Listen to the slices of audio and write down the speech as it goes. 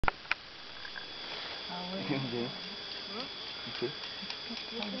Ok.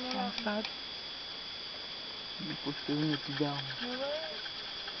 Depois que eu vinha pegar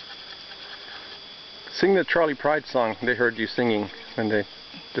Sing the Charlie Pride song they heard you singing when they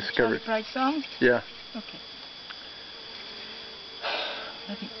discovered. Charlie Pride song? Yeah. Okay.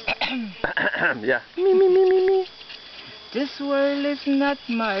 Yeah. Me, me, me, me, me. This world is not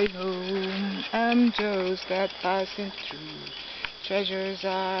my home, I'm just that passing through. Treasures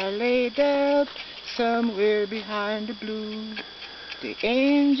are laid up somewhere behind the blue. The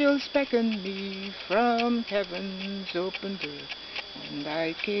angels beckon me from heaven's open door, and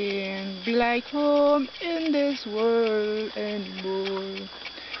I can't be like home in this world anymore.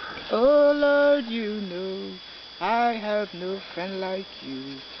 Oh Lord, you know I have no friend like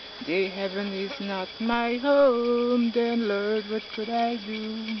you. The heaven is not my home, then Lord, what could I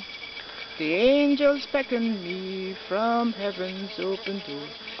do? The angels beckon me from heaven's open door,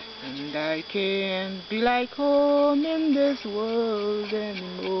 and I can't be like home in this world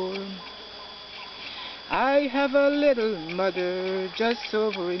anymore. I have a little mother just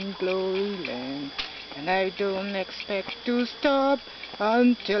over in glory land, and I don't expect to stop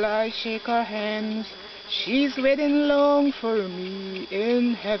until I shake her hands. She's waiting long for me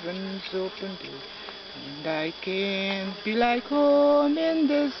in heaven's open door, and I can't be like home in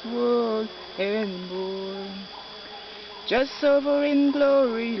this world anymore. Just over in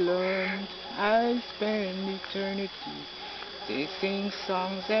glory land, I spend eternity. They sing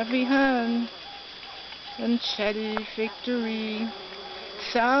songs every hand and shady victory.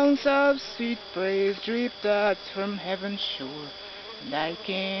 Sounds of sweet praise drip out from heaven's shore, and I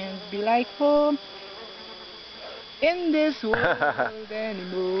can't be like home in this world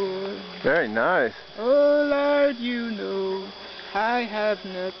anymore. Very nice. Oh Lord, you know I have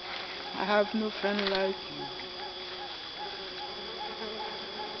no friend like you.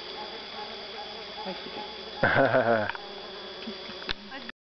 I forget.